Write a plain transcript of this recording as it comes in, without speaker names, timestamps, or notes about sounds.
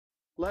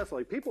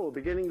Leslie, people are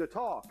beginning to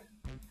talk.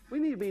 We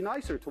need to be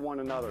nicer to one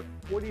another.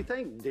 What do you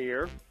think,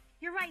 dear?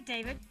 You're right,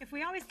 David. If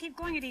we always keep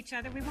going at each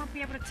other, we won't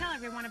be able to tell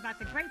everyone about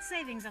the great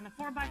savings on the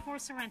 4x4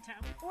 Sorrento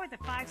or the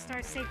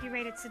 5-star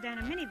safety-rated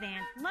Sedona minivan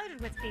loaded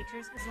with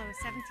features as low as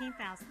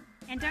 $17,000.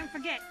 And don't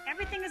forget,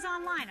 everything is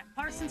online at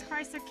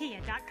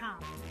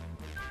ParsonsChryslerKia.com.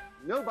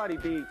 Nobody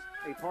beats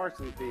a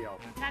Parsons deal.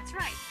 That's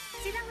right.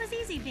 See, that was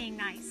easy being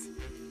nice.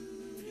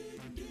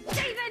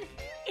 David!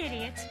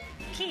 Idiot!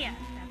 Kia,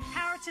 the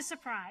power to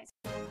surprise.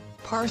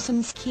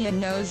 Parsons Kia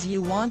knows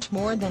you want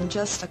more than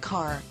just a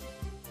car.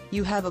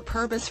 You have a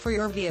purpose for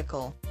your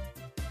vehicle.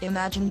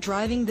 Imagine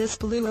driving this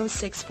blue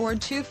 06 Ford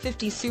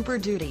 250 Super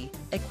Duty,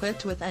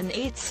 equipped with an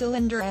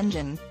 8-cylinder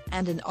engine,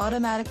 and an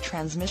automatic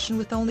transmission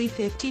with only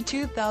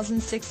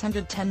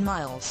 52,610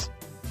 miles.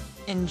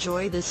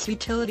 Enjoy this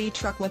utility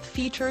truck with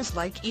features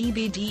like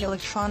EBD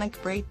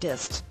electronic brake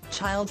discs,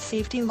 child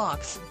safety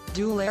locks,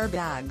 dual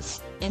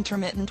airbags,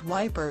 intermittent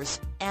wipers,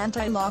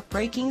 anti-lock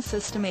braking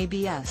system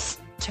ABS,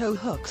 tow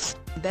hooks,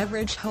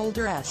 beverage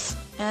holder S,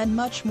 and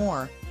much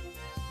more.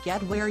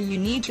 Get where you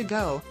need to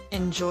go,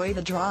 enjoy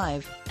the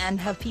drive, and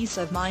have peace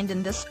of mind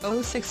in this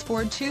 06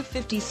 Ford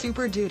 250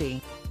 Super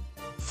Duty.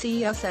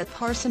 See us at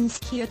Parsons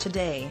Kia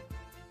today.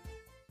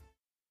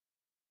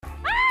 There's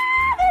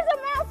a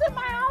mouse in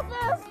my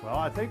office! Well,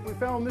 I think we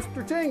found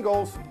Mr.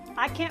 Tingles.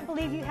 I can't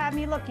believe you have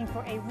me looking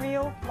for a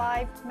real,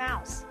 live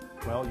mouse.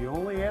 Well, you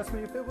only asked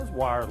me if it was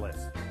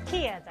wireless.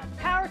 Kia, the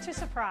power to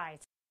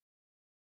surprise.